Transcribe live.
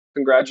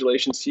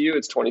congratulations to you.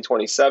 It's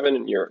 2027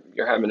 and you're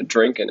having a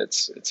drink and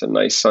it's a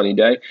nice sunny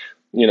day.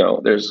 You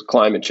know, there's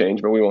climate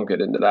change, but we won't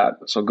get into that.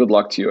 So good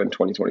luck to you in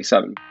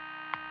 2027.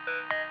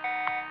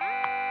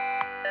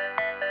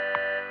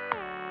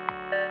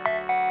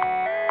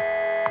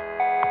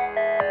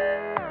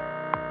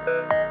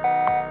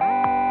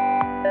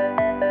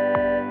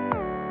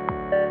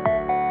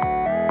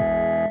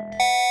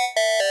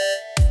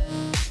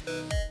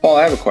 Paul,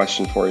 I have a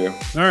question for you.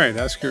 All right,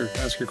 ask your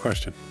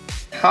question.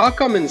 How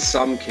come in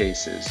some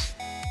cases,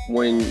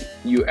 when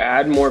you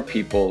add more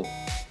people,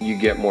 you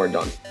get more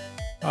done?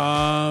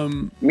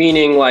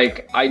 Meaning,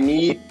 like, I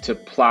need to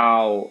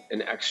plow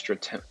an extra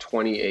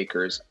 20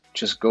 acres.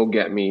 Just go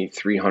get me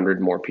 300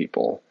 more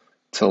people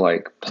to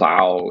like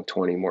plow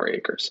 20 more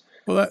acres.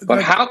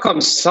 But how come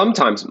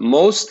sometimes,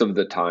 most of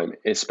the time,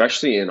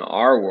 especially in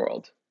our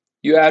world,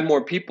 you add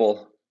more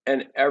people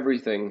and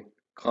everything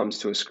comes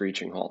to a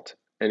screeching halt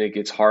and it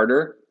gets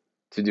harder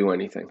to do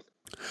anything?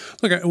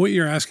 Look, what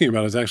you're asking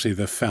about is actually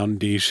the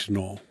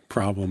foundational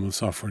problem of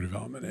software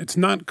development. It's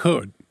not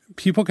code.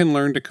 People can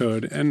learn to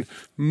code, and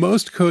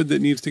most code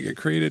that needs to get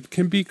created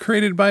can be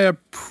created by a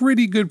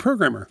pretty good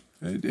programmer.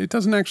 It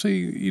doesn't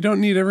actually, you don't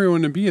need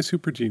everyone to be a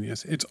super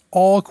genius. It's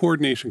all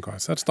coordination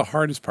costs. That's the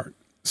hardest part.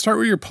 Start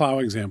with your plow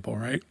example,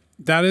 right?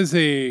 That is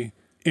a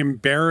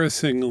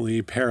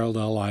embarrassingly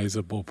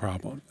parallelizable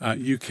problem.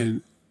 You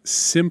can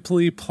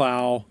simply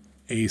plow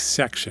a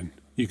section.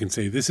 You can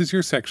say, this is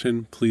your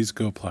section, please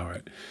go plow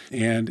it.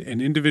 And an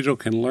individual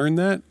can learn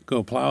that,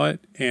 go plow it,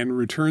 and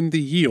return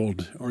the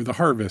yield or the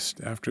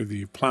harvest after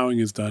the plowing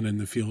is done and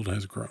the field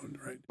has grown,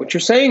 right? What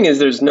you're saying is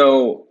there's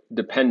no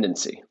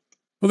dependency.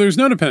 Well, there's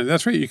no dependency.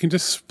 That's right. You can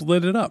just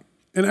split it up.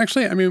 And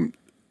actually, I mean,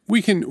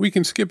 we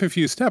can skip a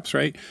few steps,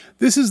 right?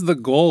 This is the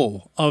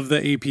goal of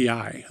the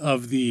API,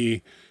 of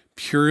the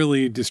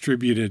purely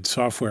distributed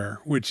software,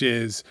 which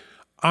is,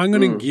 I'm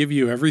going to give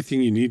you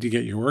everything you need to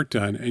get your work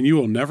done, and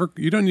you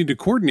don't need to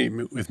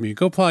coordinate with me.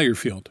 Go plow your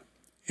field.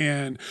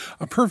 And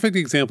a perfect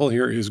example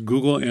here is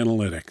Google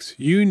Analytics.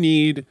 You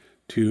need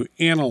to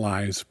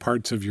analyze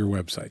parts of your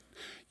website.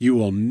 You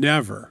will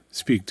never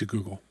speak to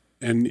Google,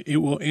 and it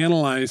will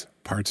analyze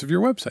parts of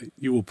your website.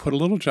 You will put a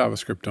little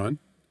JavaScript on,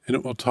 and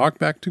it will talk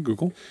back to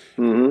Google,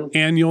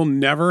 and you'll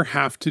never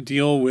have to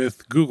deal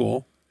with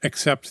Google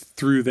except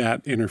through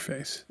that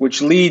interface.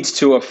 Which leads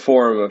to a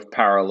form of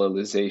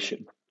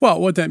parallelization. Well,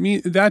 what that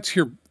means, that's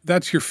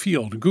your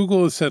field.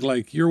 Google has said,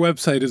 like, your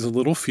website is a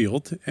little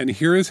field, and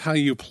here is how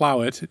you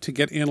plow it to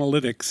get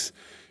analytics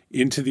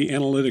into the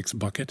analytics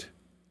bucket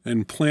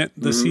and plant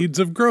the seeds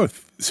of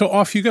growth. So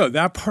off you go.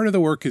 That part of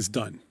the work is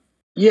done.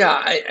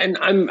 Yeah,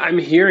 I'm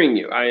hearing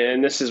you.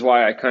 And this is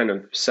why I kind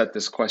of set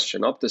this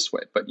question up this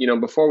way. But, you know,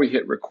 before we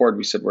hit record,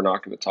 we said we're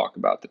not going to talk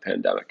about the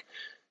pandemic.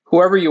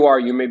 Whoever you are,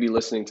 you may be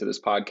listening to this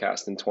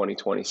podcast in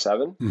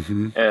 2027,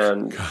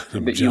 and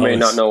you may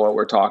not know what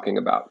we're talking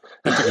about.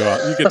 You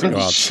get to go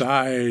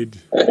outside.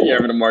 You're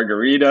having a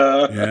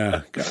margarita.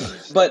 Yeah. God.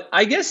 But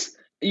I guess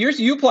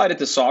you applied it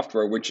to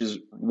software, which is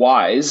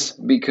wise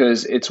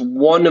because it's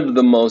one of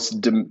the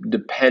most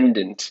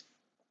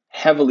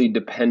heavily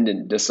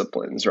dependent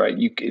disciplines, right?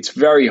 It's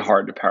very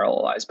hard to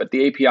parallelize, but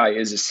the API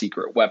is a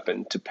secret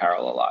weapon to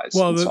parallelize.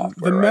 Well,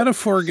 software, the right?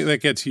 metaphor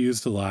that gets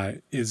used a lot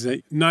is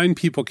that 9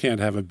 people can't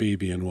have a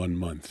baby in 1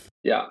 month.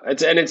 Yeah,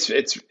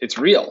 it's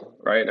real,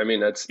 right? I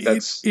mean, it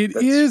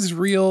is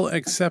real,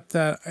 except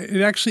that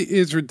it actually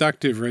is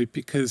reductive, right?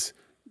 Because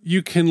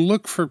you can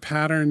look for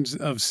patterns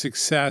of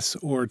success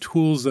or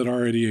tools that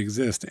already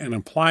exist and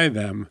apply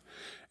them.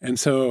 And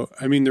so,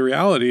 I mean, the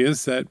reality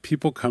is that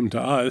people come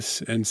to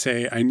us and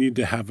say, I need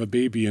to have a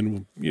baby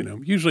in,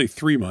 usually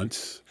 3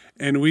 months.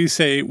 And we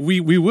say, we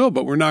will,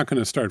 but we're not going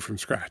to start from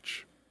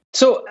scratch.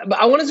 So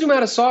I want to zoom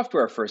out of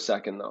software for a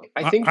second, though.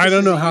 I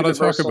don't know how to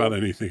talk about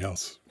anything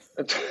else.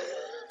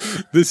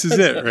 This is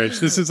it, Rich.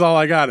 This is all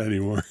I got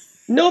anymore.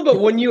 No, but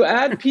when you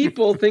add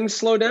people, things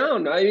slow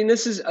down. I mean,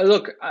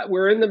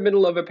 we're in the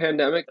middle of a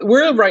pandemic.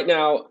 We're right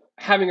now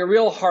having a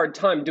real hard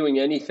time doing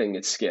anything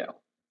at scale.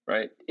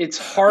 Right. It's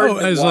hard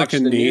to as watch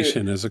like a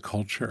nation, as a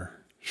culture.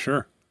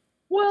 Sure.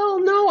 Well,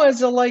 no,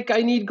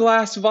 I need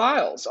glass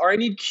vials or I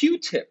need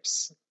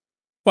Q-tips.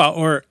 Well,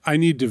 or I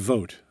need to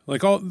vote.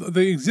 Like all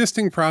the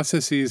existing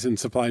processes and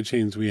supply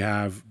chains we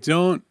have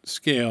don't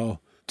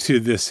scale to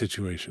this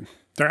situation.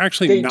 They're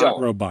actually not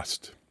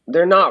robust.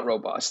 They're not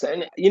robust.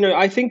 And,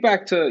 I think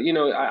back to,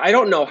 I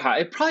don't know how,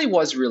 it probably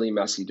was really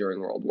messy during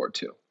World War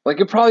II. Like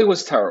it probably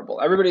was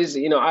terrible. Everybody's,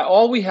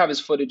 all we have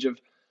is footage of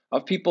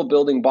people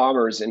building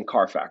bombers in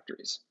car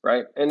factories,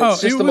 right? And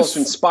it's the most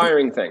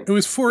inspiring thing. It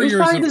was 4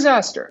 years of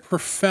disaster.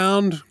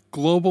 Profound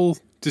global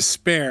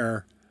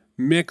despair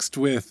mixed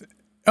with,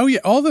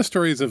 all the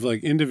stories of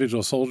like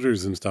individual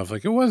soldiers and stuff.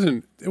 Like it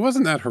wasn't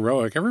that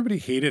heroic. Everybody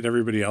hated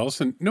everybody else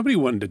and nobody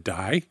wanted to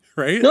die,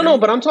 right? No,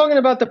 but I'm talking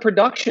about the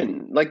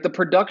production, like the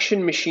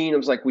production machine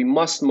of like, we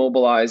must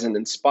mobilize and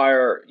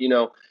inspire,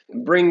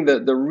 bring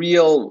the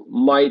real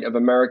might of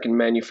American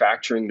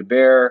manufacturing to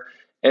bear.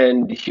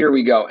 And here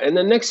we go. And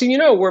the next thing you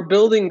know, we're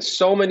building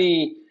so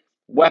many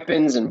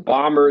weapons and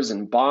bombers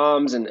and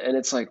bombs. And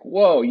it's like,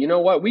 whoa, you know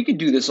what? We could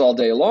do this all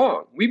day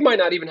long. We might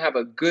not even have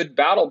a good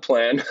battle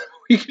plan.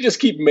 We could just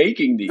keep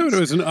making these. No, it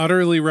was an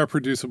utterly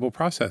reproducible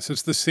process.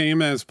 It's the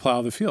same as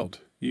plow the field.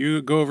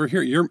 You go over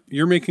here,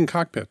 you're making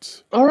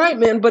cockpits. All right,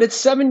 man, but it's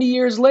 70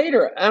 years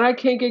later and I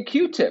can't get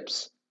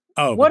Q-tips.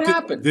 Oh, what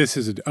happened? This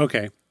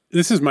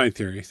is my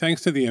theory.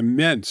 Thanks to the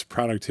immense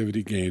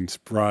productivity gains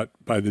brought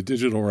by the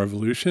digital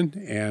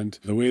revolution and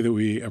the way that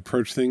we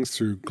approach things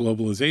through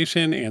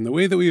globalization and the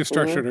way that we have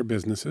structured our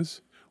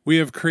businesses, we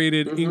have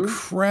created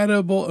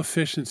incredible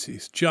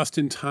efficiencies,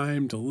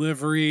 just-in-time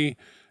delivery.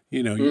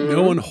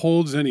 No one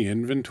holds any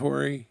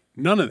inventory,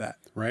 none of that,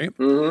 right?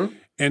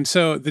 And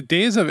so the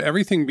days of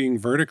everything being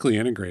vertically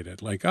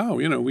integrated, like,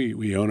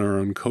 we own our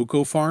own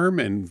cocoa farm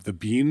and the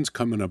beans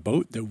come in a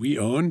boat that we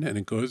own and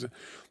it goes,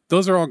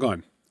 those are all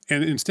gone.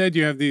 And instead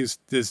you have this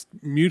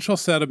mutual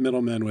set of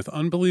middlemen with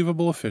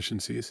unbelievable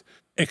efficiencies,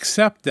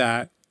 except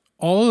that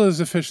all of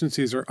those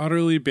efficiencies are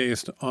utterly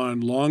based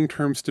on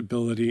long-term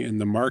stability in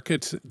the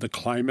markets, the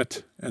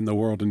climate, and the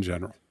world in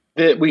general.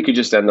 We could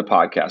just end the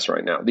podcast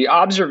right now. The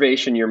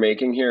observation you're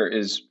making here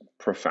is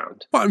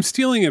profound. Well, I'm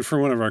stealing it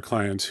from one of our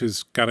clients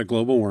who's got a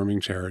global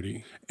warming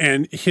charity.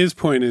 And his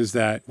point is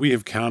that we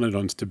have counted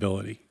on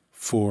stability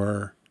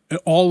for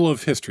all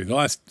of history, the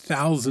last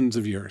thousands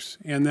of years.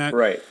 And that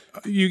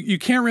you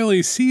can't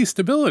really see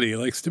stability.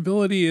 Like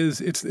stability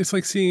it's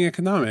like seeing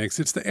economics.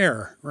 It's the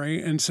air,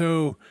 right? And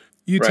so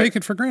you take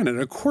it for granted.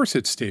 Of course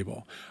it's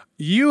stable.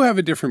 You have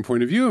a different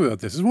point of view about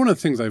this. This is one of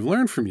the things I've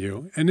learned from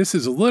you. And this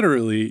is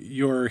literally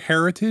your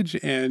heritage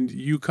and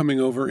you coming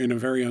over in a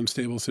very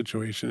unstable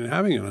situation and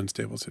having an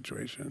unstable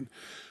situation.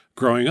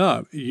 Growing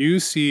up,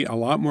 you see a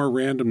lot more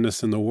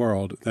randomness in the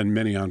world than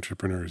many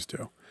entrepreneurs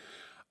do.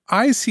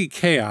 I see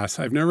chaos.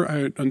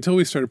 Until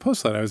we started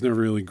Postlight, I was never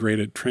really great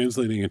at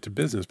translating it to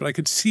business, but I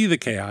could see the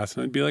chaos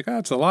and I'd be like,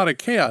 it's a lot of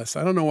chaos.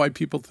 I don't know why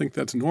people think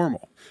that's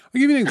normal.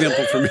 I'll give you an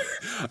example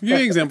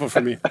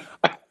for me.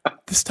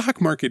 The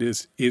stock market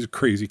is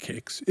crazy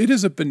cakes. It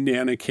is a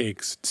banana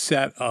cakes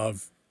set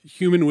of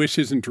human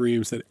wishes and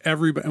dreams that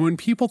everybody, and when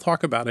people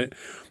talk about it,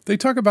 they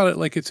talk about it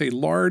like it's a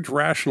large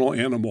rational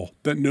animal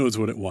that knows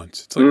what it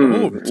wants. It's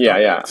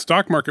like,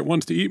 stock market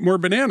wants to eat more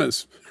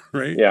bananas,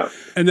 right? Yeah.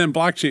 And then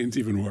blockchain's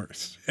even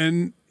worse.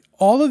 And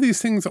all of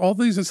these things, all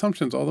these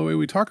assumptions, all the way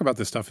we talk about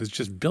this stuff is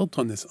just built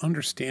on this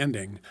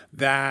understanding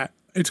that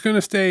it's going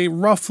to stay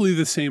roughly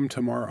the same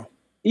tomorrow.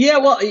 Yeah,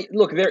 well,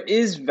 look, there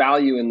is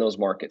value in those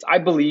markets. I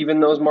believe in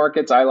those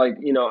markets.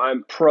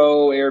 I'm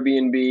pro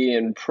Airbnb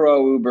and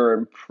pro Uber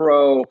and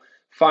pro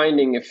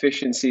finding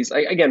efficiencies.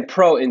 Again,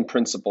 pro in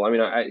principle. I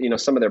mean,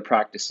 some of their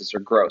practices are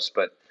gross,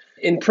 but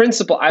in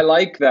principle, I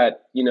like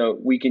that,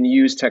 we can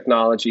use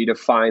technology to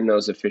find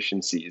those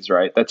efficiencies,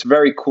 right? That's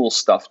very cool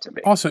stuff to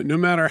me. Also, no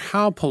matter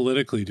how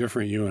politically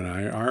different you and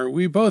I are,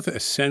 we both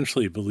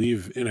essentially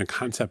believe in a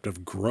concept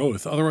of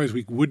growth. Otherwise,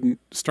 we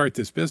wouldn't start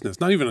this business,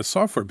 not even a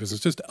software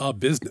business, just a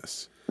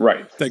business.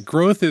 Right. That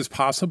growth is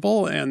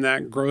possible and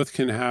that growth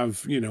can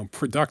have,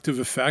 productive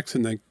effects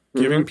and that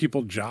giving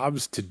people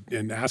jobs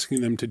and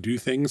asking them to do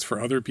things for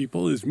other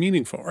people is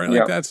meaningful, right?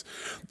 Like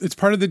it's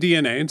part of the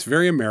DNA. It's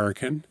very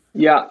American.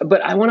 Yeah,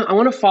 but I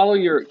want to follow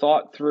your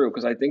thought through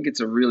because I think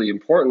it's a really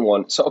important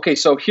one.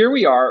 So here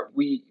we are.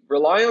 We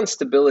rely on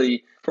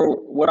stability for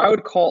what I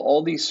would call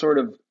all these sort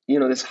of,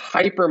 this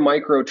hyper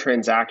micro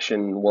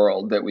transaction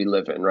world that we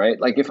live in, right?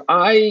 Like if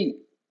I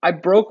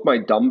broke my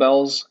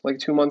dumbbells like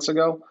 2 months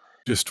ago.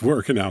 Just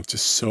working out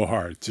just so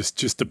hard,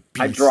 just a beast.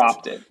 I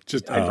dropped it.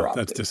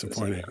 That's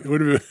disappointing. It would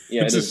have been.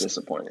 Yeah, it is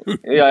disappointing.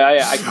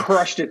 Yeah, I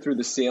crushed it through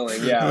the ceiling.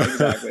 Yeah,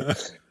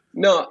 exactly.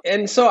 No,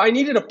 and so I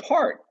needed a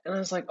part, and I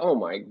was like, oh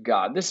my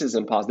God, this is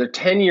impossible. They're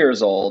 10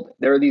 years old.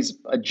 There are these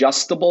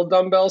adjustable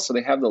dumbbells, so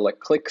they have the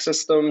click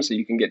system, so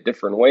you can get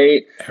different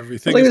weight.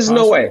 Everything. There's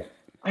no way.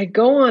 I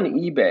go on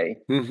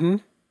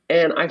eBay.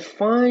 And I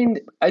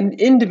find an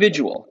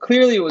individual,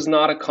 clearly it was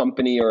not a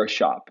company or a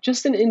shop,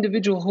 just an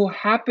individual who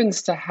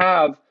happens to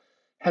have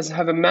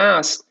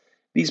amassed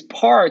these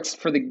parts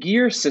for the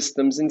gear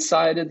systems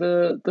inside of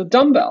the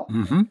dumbbell.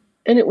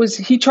 And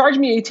he charged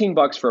me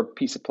 $18 for a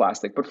piece of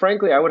plastic, but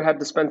frankly, I would have had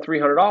to spend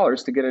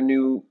 $300 to get a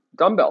new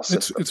dumbbell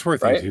system. It's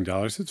worth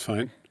 $18. It's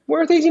fine.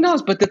 Worth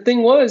 $18. But the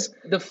thing was,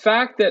 the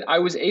fact that I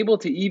was able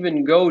to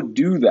even go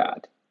do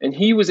that, and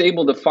he was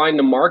able to find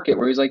a market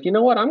where he's like, you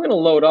know what, I'm going to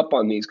load up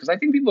on these because I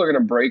think people are going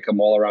to break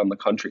them all around the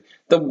country.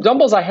 The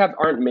dumbbells I have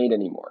aren't made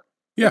anymore.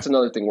 Yeah. That's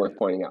another thing worth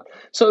pointing out.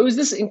 So it was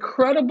this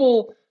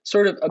incredible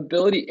sort of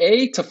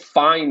ability, to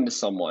find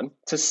someone,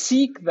 to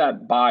seek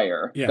that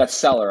buyer, that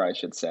seller, I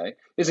should say,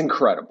 is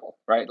incredible,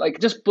 right?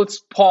 Like let's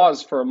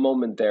pause for a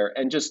moment there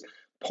and just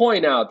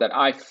point out that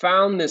I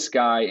found this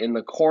guy in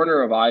the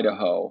corner of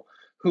Idaho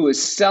who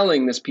is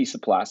selling this piece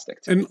of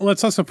plastic to me. And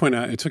let's also point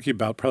out, it took you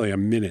about probably a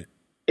minute.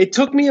 It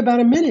took me about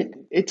a minute.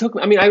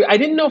 I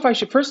didn't know if I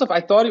should, first off, I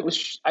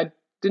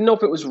didn't know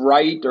if it was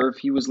right or if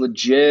he was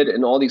legit,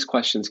 and all these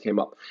questions came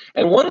up.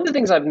 And one of the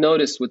things I've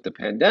noticed with the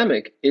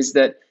pandemic is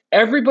that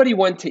everybody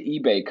went to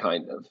eBay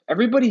kind of.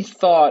 Everybody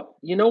thought,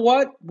 you know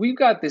what? We've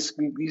got these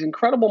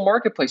incredible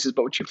marketplaces,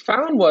 but what you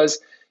found was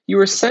you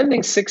were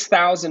sending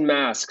 6,000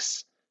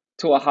 masks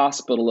to a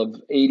hospital of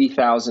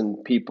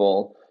 80,000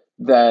 people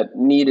that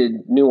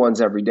needed new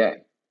ones every day.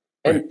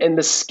 And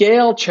the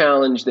scale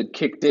challenge that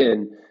kicked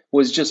in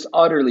was just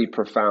utterly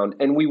profound.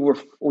 And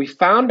we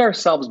found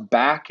ourselves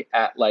back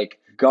at like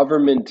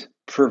government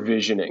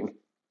provisioning,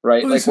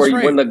 right? Well,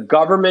 like when the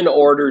government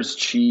orders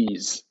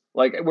cheese,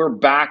 like we're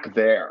back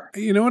there.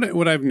 You know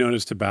what I've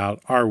noticed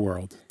about our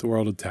world, the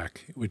world of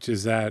tech, which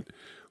is that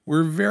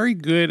we're very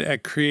good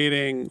at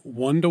creating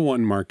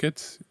one-to-one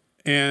markets,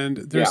 and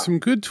there's some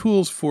good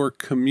tools for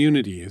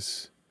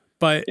communities,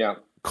 but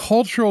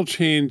cultural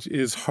change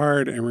is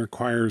hard and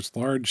requires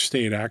large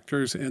state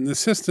actors, and the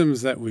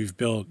systems that we've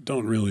built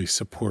don't really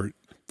support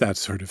that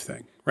sort of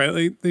thing, right?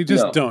 Like, they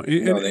just don't.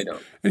 They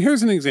don't. And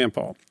here's an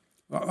example.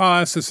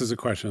 I'll ask this as a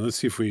question. Let's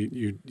see if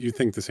you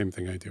think the same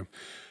thing I do.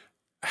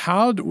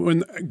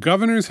 When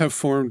governors have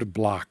formed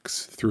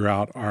blocks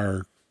throughout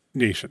our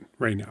nation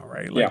right now,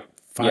 right? Like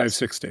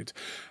 5-6 states.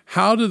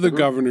 How do the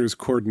governors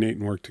coordinate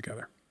and work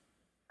together?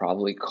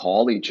 Probably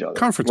call each other.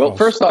 Conference calls. Well,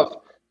 first off,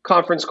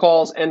 conference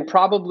calls and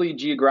probably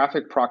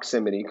geographic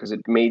proximity because it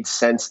made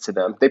sense to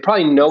them. They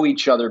probably know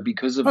each other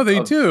because of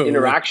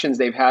interactions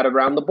they've had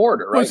around the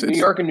border, right? New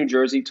York and New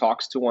Jersey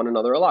talks to one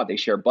another a lot. They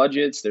share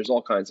budgets. There's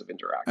all kinds of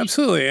interactions.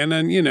 Absolutely. And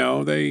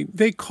then,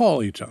 they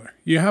call each other.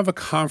 You have a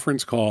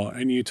conference call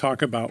and you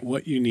talk about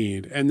what you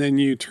need, and then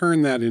you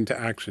turn that into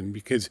action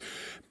because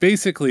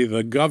basically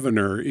the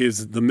governor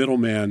is the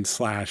middleman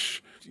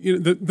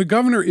the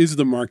governor is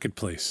the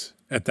marketplace.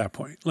 At that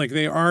point, like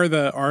they are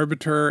the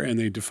arbiter and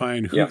they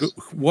define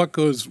what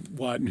goes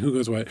what and who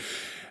goes what.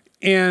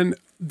 And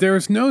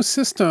there's no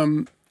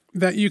system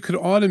that you could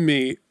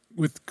automate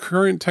with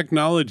current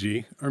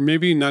technology, or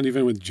maybe not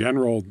even with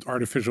general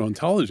artificial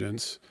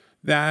intelligence,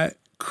 that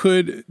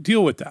could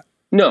deal with that.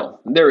 No,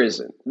 there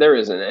isn't.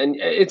 And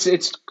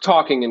it's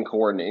talking and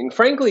coordinating.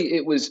 Frankly,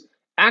 it was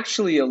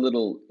actually a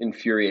little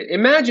infuriating.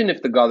 Imagine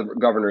if the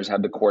governors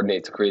had to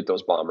coordinate to create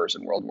those bombers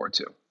in World War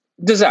II.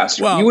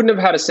 Disaster. Well, you wouldn't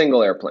have had a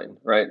single airplane,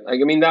 right? Like,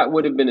 I mean, that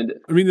would have been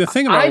the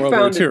thing about World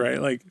War II, right?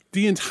 Like,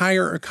 the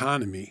entire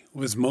economy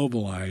was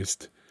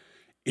mobilized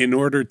in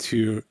order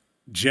to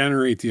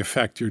generate the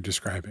effect you're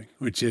describing,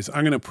 which is,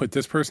 I'm going to put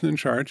this person in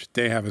charge.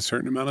 They have a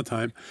certain amount of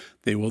time.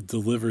 They will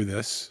deliver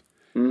this.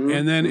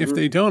 And then if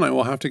they don't, I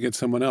will have to get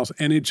someone else.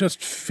 And it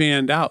just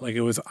fanned out. Like,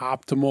 it was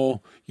optimal.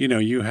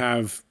 You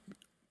have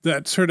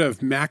that sort of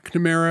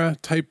McNamara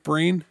type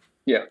brain.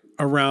 Yeah.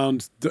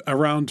 Around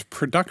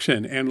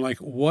production and like,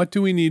 what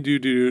do we need to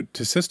do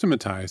to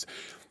systematize?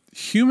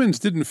 Humans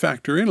didn't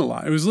factor in a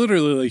lot. It was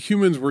literally like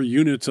humans were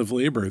units of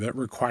labor that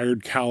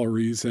required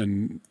calories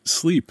and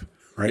sleep,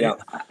 right? Yeah.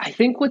 I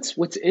think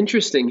what's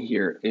interesting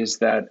here is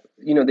that,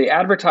 they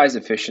advertise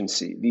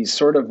efficiency, these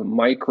sort of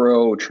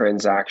micro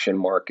transaction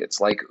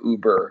markets like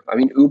Uber. I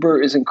mean,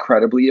 Uber is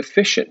incredibly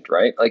efficient,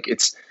 right? Like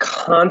it's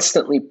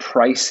constantly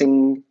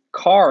pricing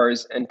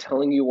cars and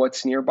telling you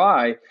what's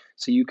nearby.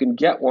 So you can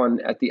get one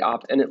at the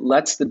and it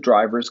lets the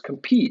drivers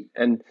compete.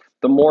 And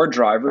the more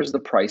drivers, the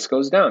price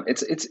goes down.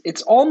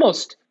 It's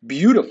almost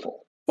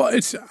beautiful. Well,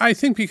 I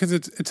think because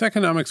it's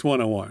economics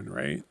 101,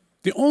 right?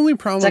 The only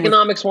problem it's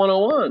economics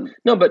 101.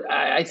 No, but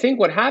I think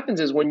what happens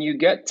is when you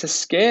get to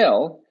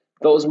scale,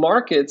 those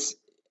markets,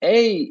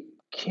 A,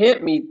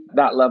 can't meet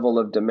that level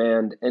of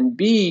demand, and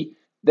B,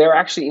 they're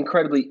actually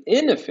incredibly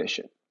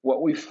inefficient.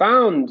 What we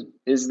found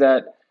is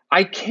that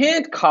I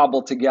can't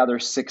cobble together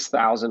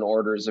 6,000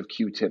 orders of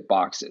Q-tip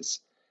boxes.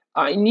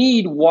 I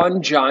need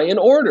one giant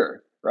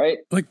order, right?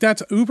 Like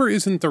Uber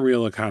isn't the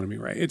real economy,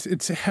 right?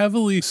 It's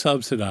heavily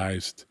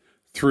subsidized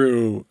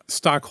through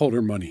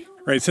stockholder money,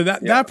 right? So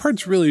that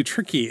part's really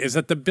tricky, is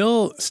that the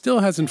bill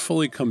still hasn't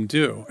fully come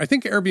due. I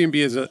think Airbnb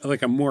is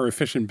a more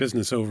efficient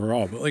business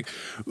overall, but like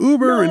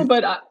Uber.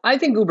 But I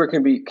think Uber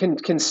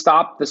can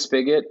stop the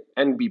spigot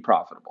and be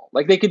profitable.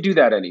 Like they could do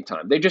that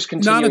anytime. They just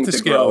continue not at the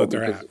scale that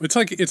they're at.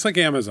 It's like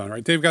Amazon,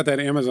 right? They've got that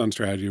Amazon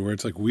strategy where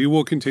it's like, we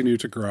will continue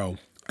to grow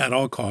at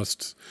all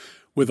costs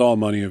with all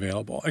money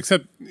available.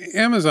 Except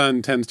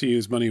Amazon tends to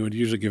use money it would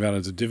usually give out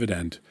as a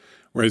dividend,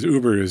 whereas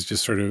Uber is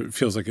just sort of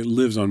feels like it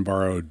lives on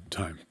borrowed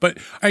time. But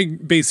I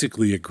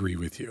basically agree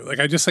with you. Like,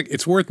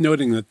 it's worth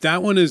noting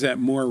that one is at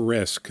more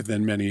risk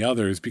than many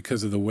others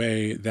because of the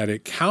way that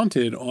it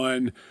counted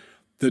on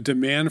the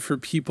demand for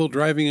people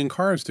driving in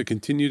cars to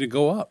continue to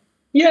go up.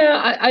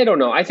 Yeah, I don't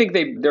know. I think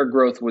their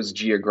growth was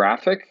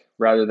geographic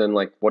rather than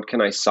like, what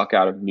can I suck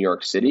out of New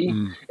York City?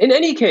 In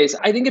any case,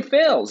 I think it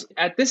fails.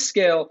 At this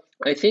scale,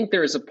 I think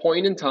there is a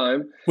point in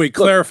time. Wait,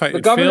 clarify.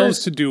 It fails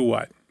to do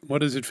what? What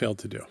does it fail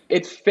to do?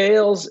 It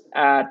fails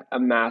at a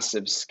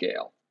massive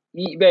scale.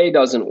 eBay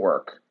doesn't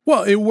work.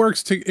 Well, it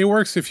works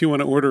if you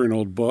want to order an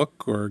old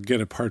book or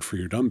get a part for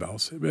your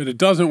dumbbells, but it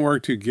doesn't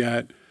work to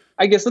get.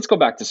 I guess let's go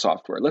back to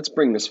software. Let's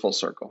bring this full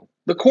circle.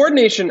 The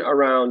coordination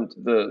around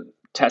the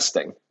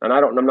testing, and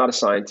I'm not a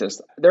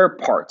scientist, there are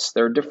parts,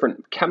 there are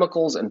different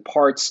chemicals and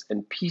parts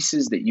and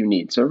pieces that you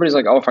need. So everybody's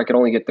like, oh, if I could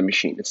only get the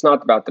machine. It's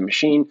not about the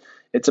machine.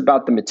 It's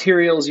about the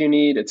materials you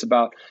need.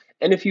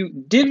 And if you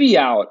divvy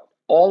out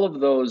all of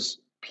those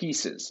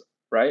pieces,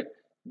 right,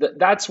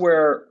 that's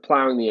where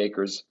plowing the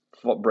acres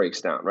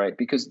breaks down, right?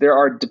 Because there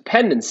are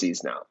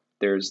dependencies now.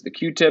 There's the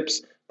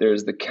Q-tips,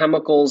 there's the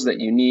chemicals that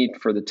you need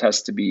for the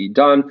test to be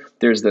done,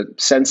 there's the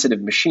sensitive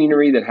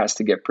machinery that has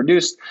to get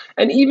produced,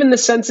 and even the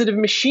sensitive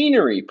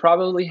machinery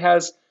probably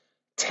has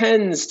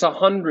tens to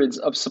hundreds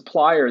of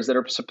suppliers that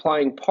are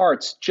supplying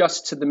parts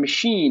just to the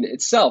machine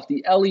itself.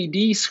 The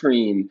LED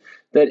screen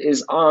that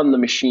is on the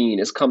machine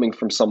is coming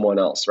from someone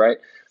else, right?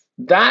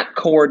 That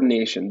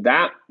coordination,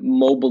 that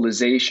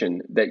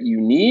mobilization that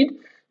you need,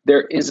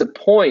 there is a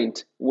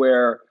point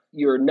where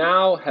you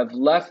now have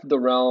left the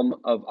realm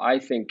of, I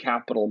think,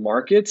 capital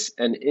markets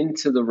and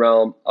into the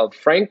realm of,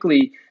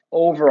 frankly,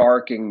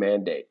 overarching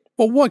mandate.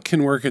 Well, what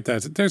can work at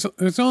that?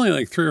 There's only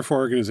like 3 or 4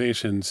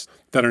 organizations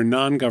that are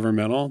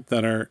non-governmental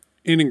that are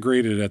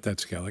integrated at that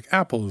scale. Like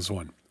Apple is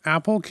one.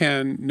 Apple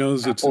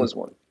is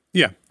one.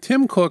 Yeah.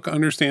 Tim Cook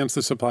understands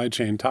the supply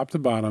chain top to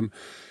bottom.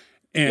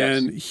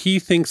 And he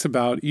thinks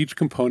about each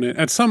component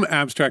at some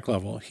abstract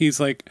level. He's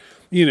like,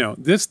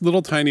 this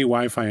little tiny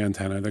Wi-Fi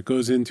antenna that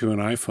goes into an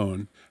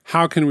iPhone,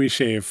 how can we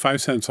shave 5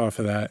 cents off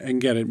of that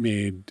and get it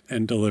made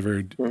and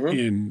delivered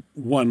in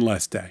one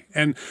less day?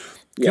 And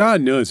God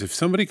knows if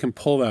somebody can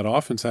pull that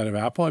off inside of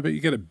Apple, I bet you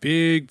get a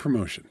big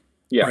promotion.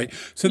 Yeah. Right.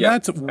 So I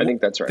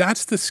think that's right.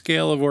 That's the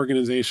scale of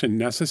organization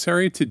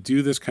necessary to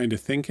do this kind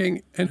of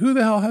thinking. And who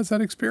the hell has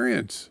that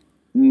experience?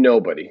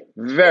 Nobody.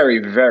 Very,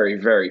 very,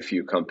 very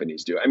few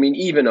companies do. I mean,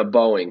 even a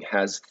Boeing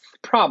has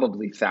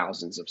probably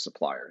thousands of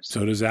suppliers.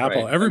 So does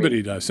Apple. Right?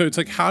 Everybody does. So it's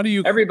like, how do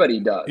you... Everybody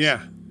does.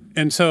 Yeah.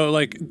 And so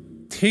like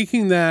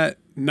taking that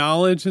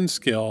knowledge and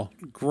skill,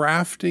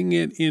 grafting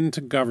it into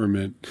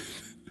government,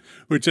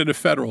 which at a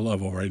federal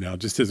level right now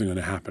just isn't going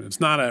to happen.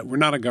 We're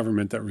not a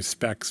government that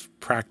respects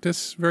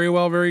practice very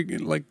well,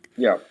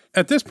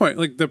 at this point,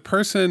 like the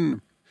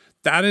person...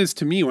 That is,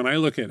 to me, when I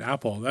look at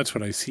Apple, that's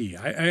what I see.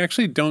 I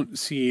actually don't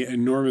see an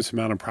enormous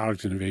amount of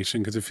product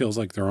innovation because it feels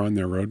like they're on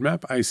their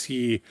roadmap. I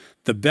see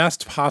the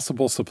best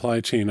possible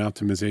supply chain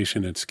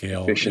optimization at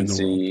scale.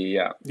 Efficiency, in the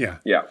world.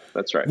 Yeah,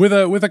 that's right. With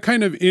a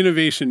kind of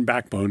innovation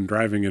backbone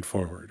driving it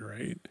forward,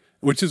 right?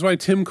 Which is why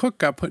Tim Cook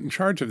got put in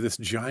charge of this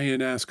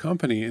giant-ass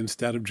company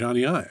instead of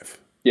Johnny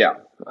Ive. Yeah,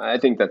 I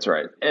think that's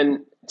right.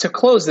 And to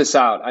close this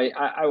out,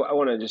 I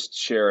want to just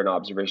share an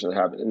observation that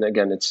happened. And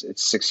again, it's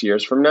 6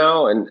 years from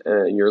now, and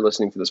you're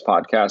listening to this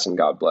podcast, and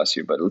God bless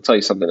you. But I'll tell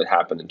you something that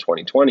happened in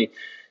 2020.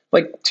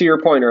 Like to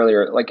your point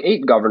earlier, like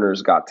 8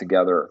 governors got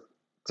together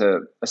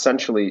to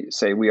essentially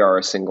say we are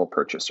a single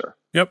purchaser.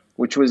 Yep.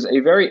 Which was a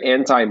very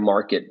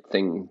anti-market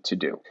thing to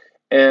do.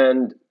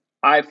 And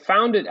I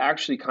found it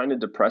actually kind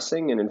of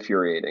depressing and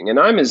infuriating. And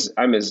I'm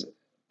as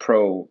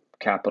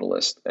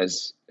pro-capitalist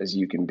as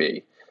you can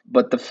be.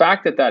 But the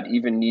fact that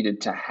even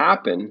needed to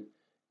happen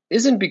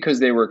isn't because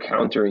they were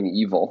countering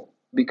evil,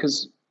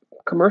 because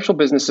commercial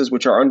businesses,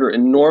 which are under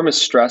enormous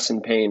stress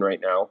and pain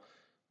right now,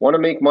 want to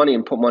make money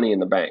and put money in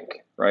the bank,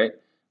 right?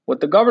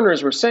 What the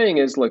governors were saying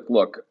is,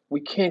 look,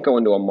 we can't go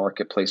into a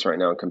marketplace right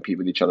now and compete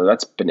with each other.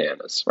 That's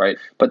bananas, right?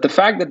 But the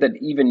fact that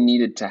even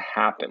needed to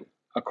happen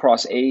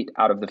across 8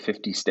 out of the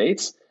 50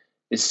 states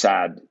is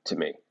sad to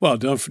me. Well,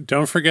 don't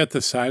forget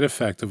the side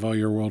effect of all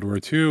your World War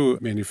II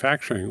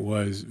manufacturing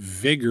was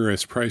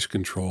vigorous price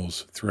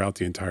controls throughout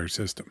the entire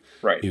system.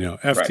 Right.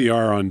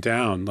 FDR on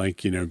down,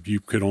 you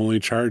could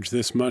only charge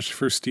this much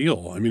for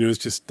steel. I mean, it was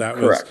just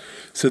Correct.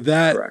 So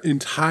that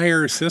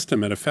entire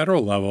system at a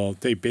federal level,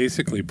 they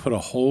basically put a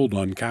hold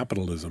on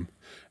capitalism.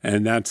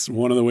 And that's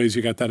one of the ways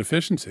you got that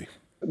efficiency.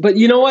 But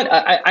you know what?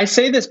 I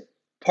say this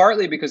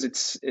partly because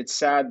it's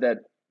sad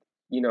that,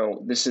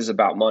 this is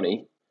about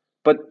money.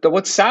 But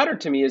what's sadder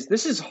to me is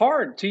this is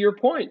hard, to your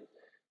point.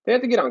 They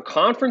have to get on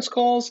conference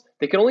calls.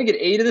 They can only get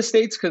 8 of the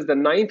states because the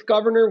 9th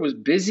governor was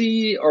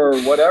busy or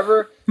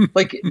whatever.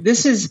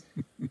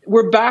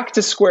 We're back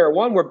to square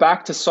one. We're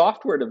back to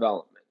software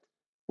development.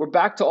 We're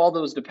back to all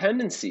those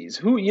dependencies.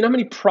 How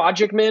many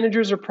project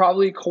managers are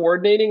probably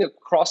coordinating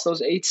across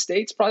those 8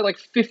 states? Probably like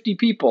 50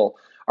 people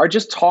are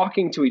just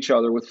talking to each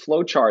other with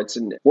flowcharts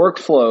and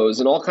workflows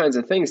and all kinds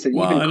of things to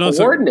even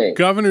coordinate. Also,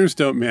 governors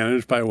don't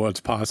manage by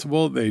what's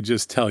possible. They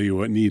just tell you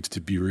what needs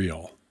to be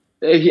real.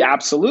 Yeah,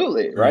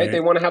 absolutely, right? They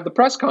want to have the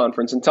press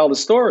conference and tell the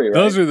story, right?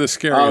 Those are the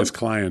scariest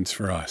clients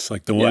for us,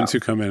 like the ones who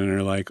come in and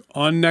are like,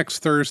 on next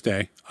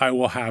Thursday, I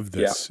will have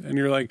this. Yeah. And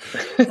you're like,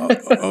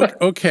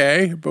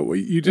 okay, but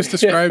you just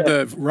described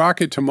a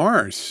rocket to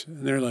Mars.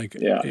 And they're like,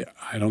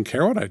 I don't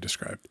care what I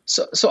described.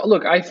 So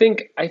look, I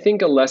think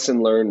a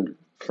lesson learned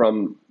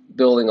from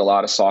building a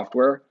lot of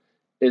software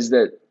is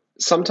that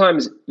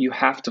sometimes you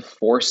have to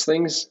force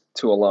things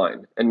to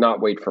align and not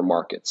wait for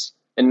markets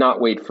and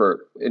not wait for,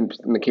 in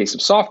the case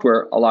of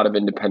software, a lot of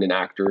independent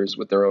actors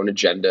with their own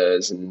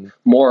agendas and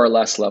more or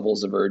less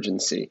levels of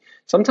urgency.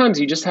 Sometimes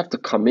you just have to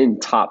come in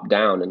top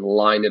down and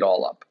line it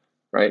all up,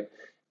 right?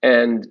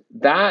 And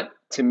that,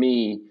 to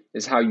me,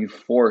 is how you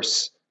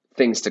force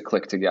things to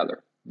click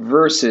together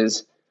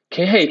versus,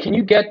 hey, can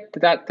you get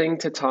that thing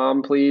to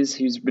Tom, please?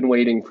 He's been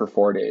waiting for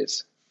 4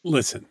 days.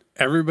 Listen,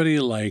 everybody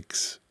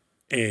likes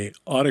a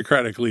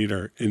autocratic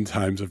leader in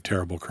times of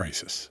terrible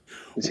crisis.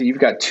 So you've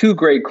got 2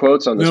 great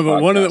quotes on this podcast.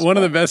 No, but one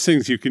of the best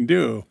things you can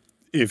do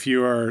if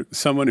you are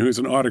someone who's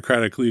an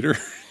autocratic leader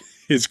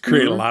is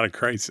create a lot of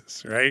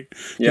crisis, right?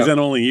 Because then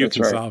only you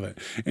can solve it.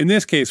 In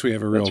this case, we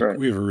have a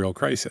real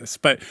crisis.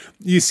 But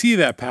you see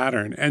that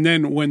pattern, and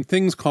then when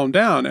things calm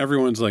down,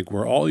 everyone's like,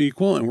 we're all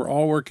equal and we're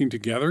all working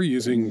together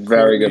using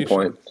very good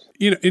point.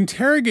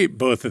 Interrogate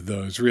both of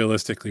those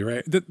realistically,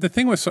 right? The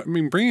thing with,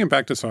 bringing it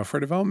back to software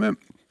development,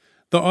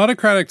 the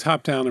autocratic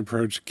top-down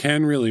approach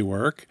can really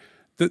work.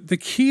 The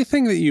key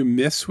thing that you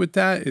miss with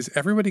that is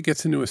everybody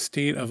gets into a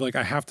state of like,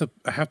 I have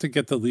to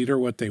get the leader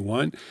what they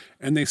want,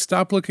 and they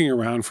stop looking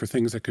around for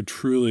things that could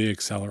truly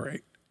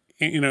accelerate.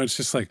 And, it's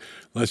just like,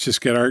 let's just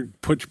get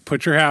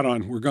put your hat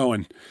on, we're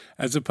going,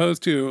 as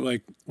opposed to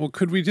like, well,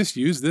 could we just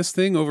use this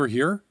thing over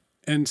here?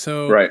 And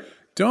so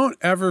don't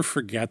ever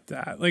forget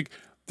that. Like,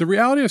 the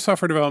reality of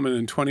software development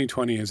in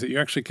 2020 is that you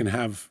actually can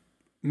have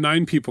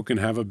 9 people can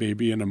have a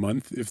baby in a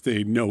month if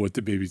they know what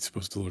the baby's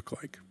supposed to look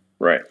like.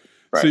 Right.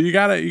 So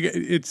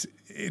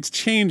it's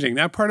changing.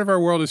 That part of our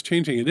world is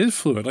changing. It is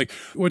fluid. Like,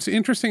 what's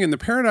interesting, and the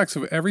paradox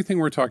of everything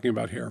we're talking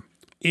about here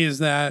is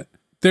that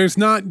there's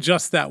not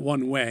just that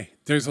one way.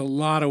 There's a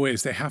lot of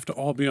ways. They have to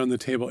all be on the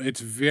table. It's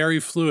very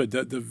fluid.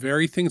 The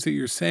very things that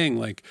you're saying,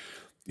 like,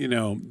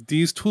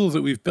 these tools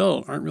that we've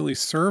built aren't really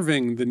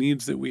serving the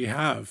needs that we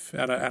have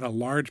at a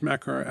large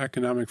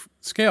macroeconomic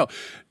scale.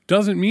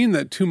 Doesn't mean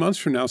that 2 months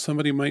from now,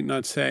 somebody might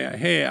not say,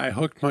 hey, I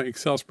hooked my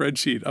Excel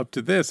spreadsheet up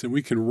to this and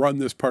we can run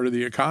this part of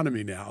the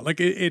economy now.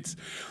 Like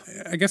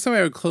I guess the way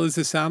I would close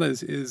this out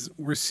is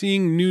we're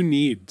seeing new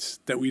needs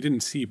that we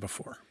didn't see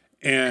before.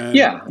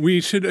 And we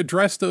should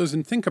address those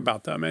and think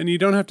about them. And you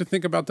don't have to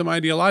think about them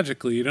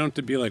ideologically. You don't have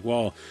to be like,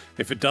 well,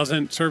 if it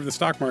doesn't serve the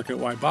stock market,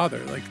 why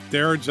bother? Like,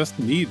 there are just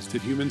needs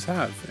that humans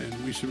have,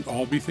 and we should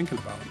all be thinking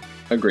about them.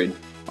 Agreed.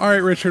 All right,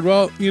 Richard.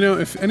 Well,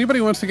 if anybody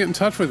wants to get in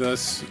touch with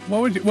us,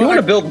 what would you... Well, you want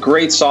to build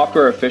great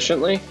software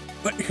efficiently?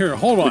 Here,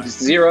 hold on.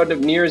 With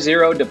near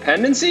zero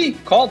dependency?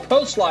 Call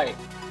Postlight.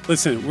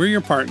 Listen, we're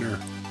your partner.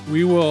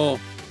 We will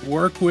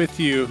work with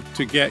you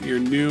to get your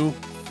new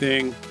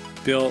thing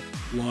built,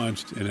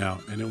 launched, and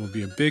out. And it will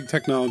be a big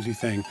technology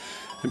thing.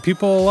 And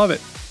people will love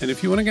it. And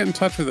if you want to get in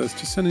touch with us,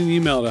 just send an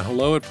email to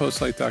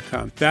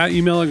hello@postlight.com. That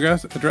email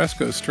address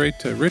goes straight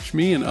to Rich,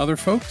 me, and other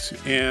folks.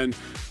 And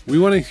we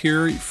want to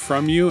hear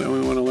from you, and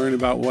we want to learn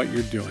about what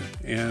you're doing.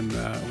 And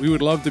we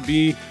would love to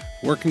be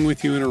working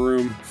with you in a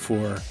room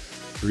for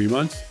 3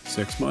 months,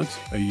 6 months,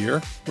 a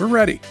year. We're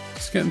ready.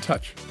 Just get in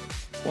touch.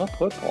 Well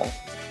put, Paul.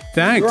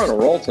 Thanks. You're on a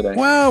roll today.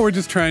 Well, we're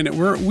just trying to,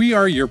 we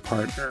are your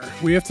partner.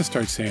 We have to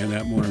start saying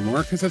that more and more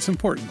because that's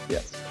important.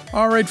 Yes.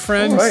 All right,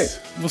 friends. All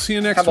right. We'll see you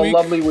next week. Have a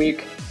lovely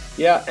week.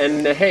 Yeah.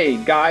 And hey,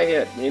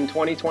 Guy, in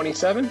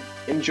 2027,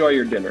 enjoy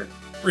your dinner.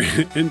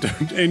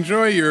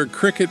 Enjoy your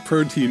cricket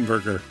protein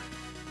burger.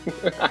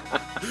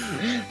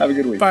 Have a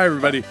good week. Bye,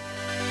 everybody.